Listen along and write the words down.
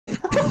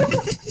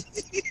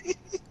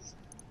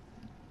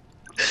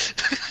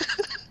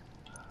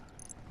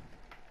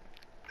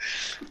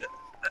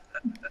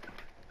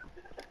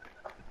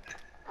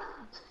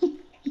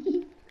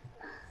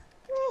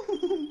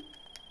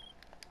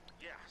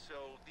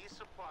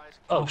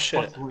Oh shit.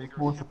 Possible it's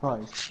more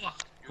surprise.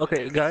 Fuck.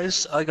 Okay,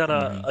 guys, I got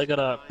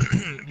a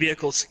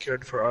vehicle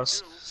secured for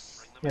us.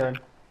 Yeah.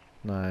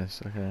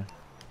 Nice. Okay.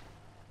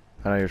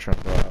 I know you're trying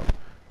to go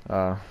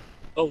out.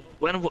 Oh,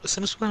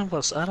 since when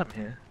was Adam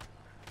here?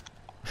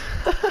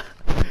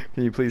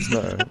 Can you please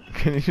know?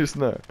 Can you just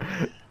know?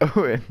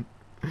 Owen.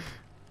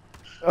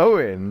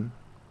 Owen.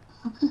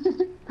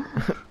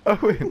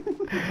 Owen.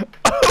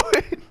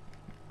 Owen.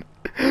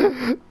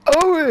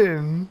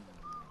 Owen.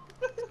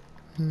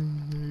 Oh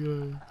my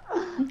god.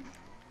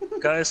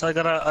 Guys, I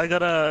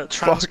got a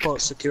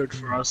transport secured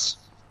for us.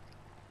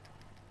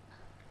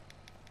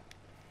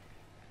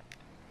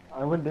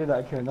 I wouldn't do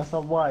that, Kieran. That's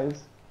not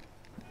wise.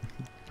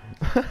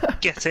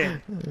 Get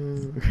in.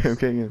 Okay, I'm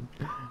getting in.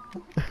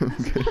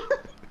 Okay.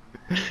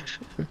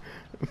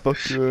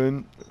 Fuck you,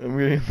 Owen. I'm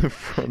getting in the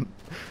front.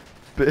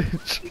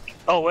 Bitch.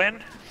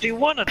 Owen, do you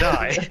wanna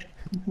die?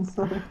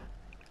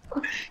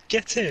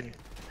 Get in.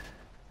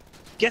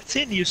 Get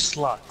in, you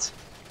slut.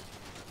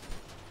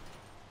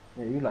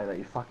 Yeah, you like that,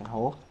 you fucking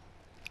whore.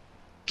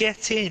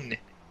 Get in.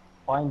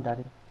 Fine,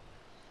 daddy.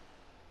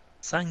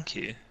 Thank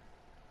you.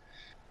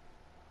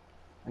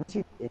 Let me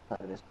see the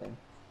inside of this thing.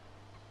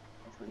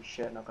 It's really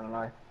shit, not gonna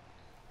lie.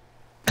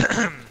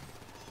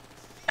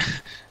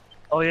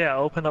 Oh yeah,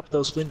 open up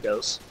those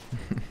windows.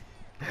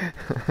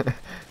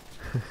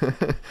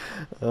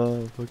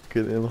 Oh,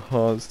 fucking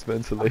enhanced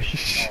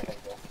ventilation.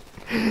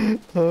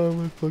 Oh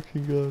my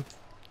fucking god.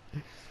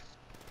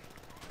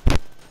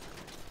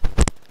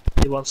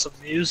 You want some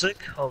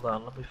music? Hold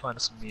on, let me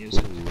find some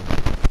music. Ooh.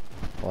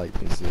 I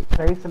like music.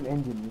 Play some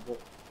Indian music.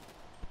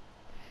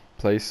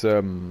 Play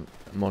some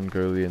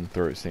Mongolian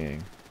throat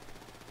singing.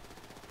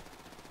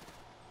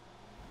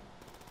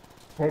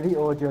 Play the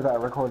audio that I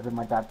recorded of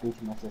my dad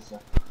beating my sister.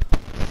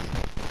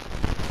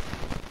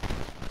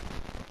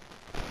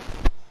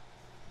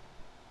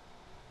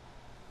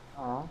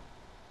 Aww.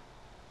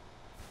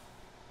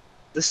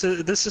 This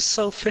is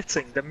so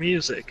fitting, the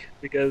music,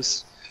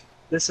 because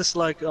this is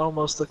like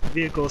almost the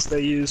vehicles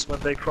they use when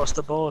they cross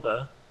the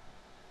border.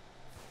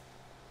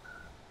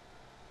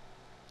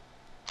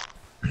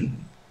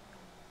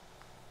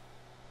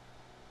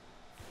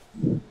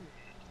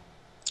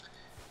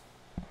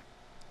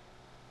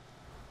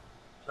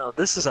 No,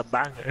 this is a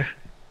banger.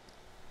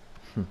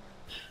 You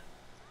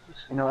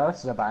know what else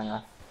is a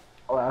banger?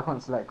 Oh, I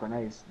can't select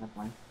grenades. Never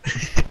mind.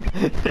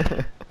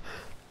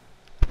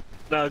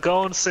 Now go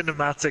on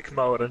cinematic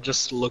mode and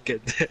just look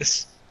at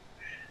this.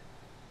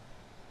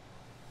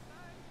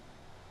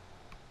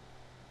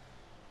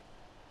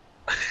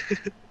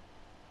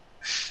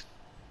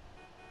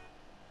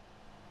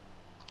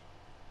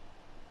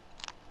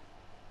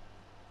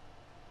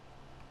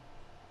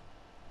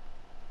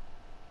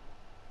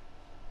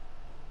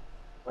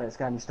 Wait, it's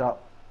going to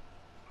stop.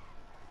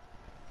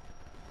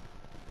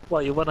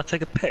 What, you wanna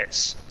take a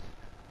piss?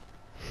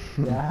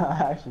 Yeah,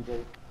 I actually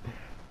do.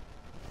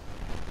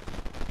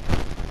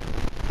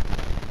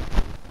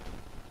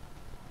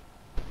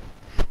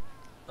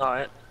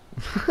 Alright.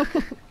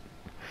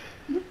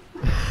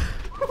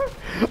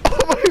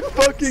 Oh my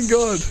fucking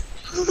god!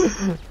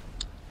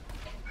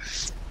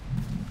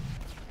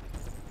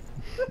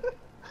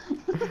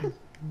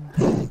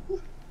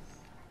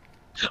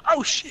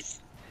 Oh shit!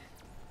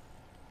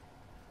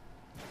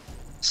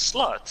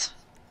 Slut!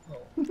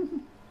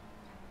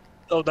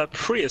 Oh, that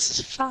Prius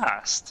is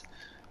fast!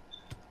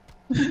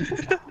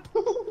 We're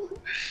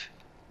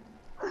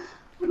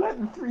like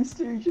the Three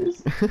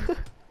Stooges.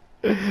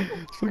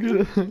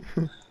 Fucking.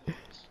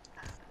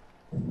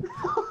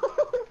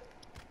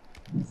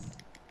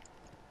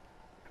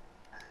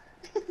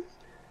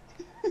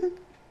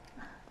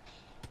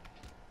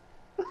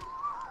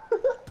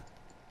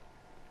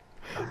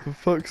 For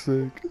fuck's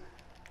sake.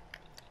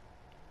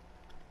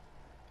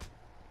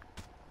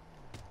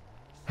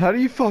 How do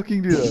you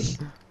fucking do that?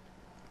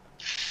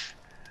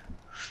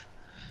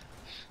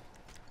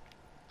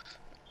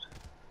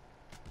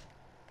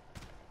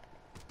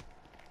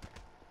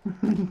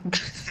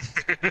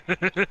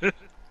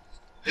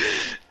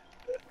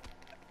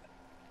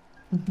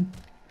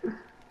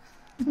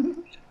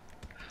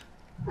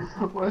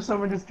 What if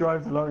someone just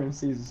drives along and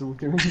sees us all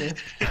doing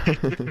this?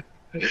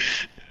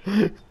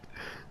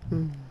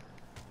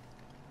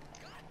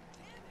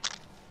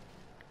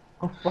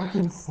 Oh,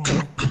 fucking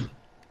sake.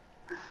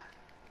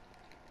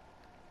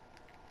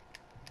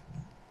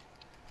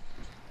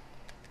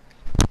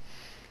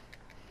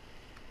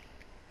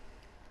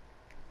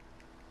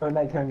 Don't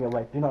let Karen get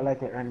away. Do not let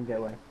Karen get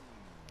away.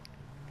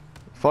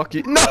 Fuck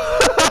you. No!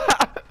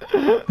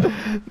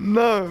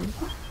 No!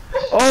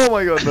 Oh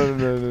my god, no,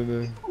 no, no,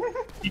 no, no.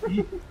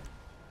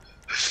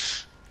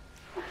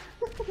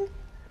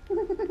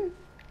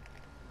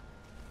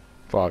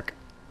 Fuck.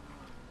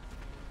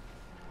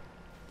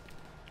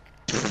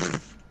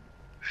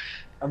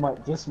 I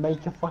might just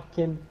make a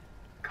fucking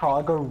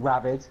car go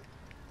rabid.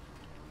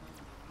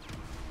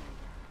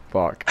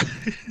 Fuck.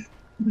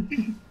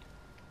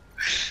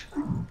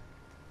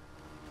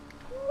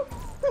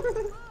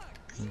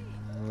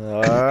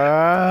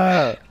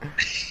 Ah!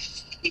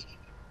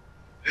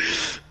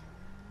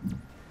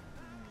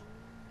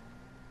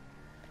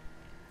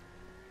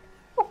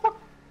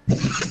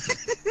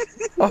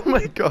 Oh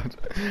my god.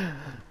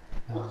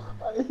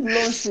 I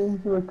launched it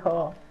into a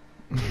car.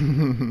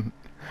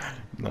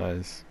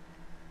 Nice.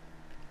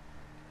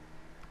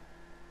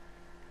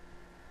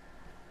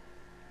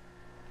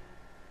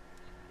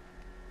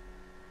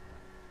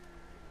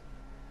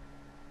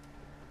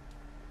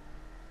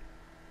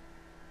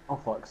 Oh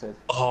fuck, Sid.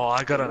 Oh,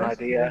 I got an Where's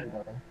idea.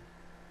 Kieran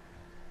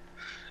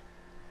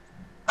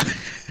going?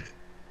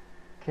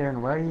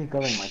 Kieran, where are you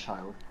going, my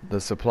child?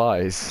 The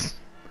supplies.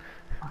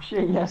 Oh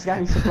shit, yes,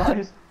 Scanny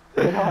supplies.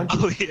 Get on.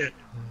 Oh yeah.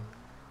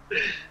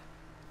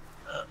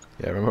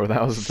 Yeah, remember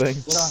that was the thing?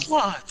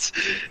 What?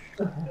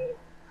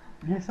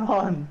 Get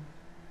on.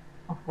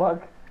 Oh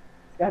fuck.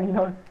 Scanny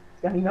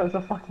knows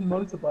a fucking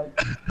motorbike.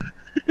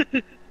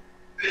 It's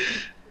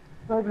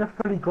not even a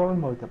fully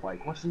grown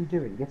motorbike. What's he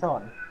doing? Get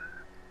on.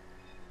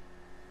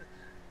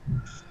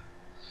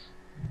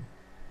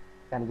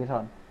 Scanny, get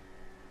on.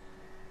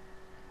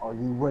 Oh,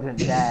 you wouldn't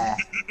dare.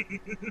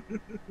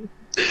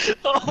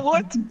 Oh,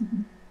 what?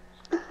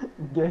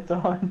 Get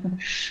on.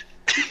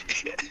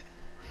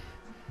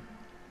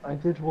 I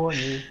did warn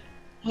you.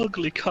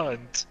 Ugly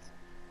cunt.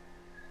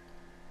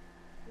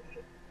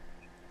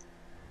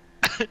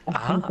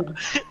 Ah.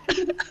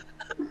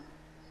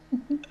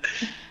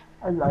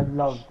 I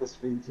love this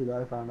feature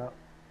that I found out.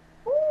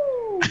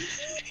 Woo!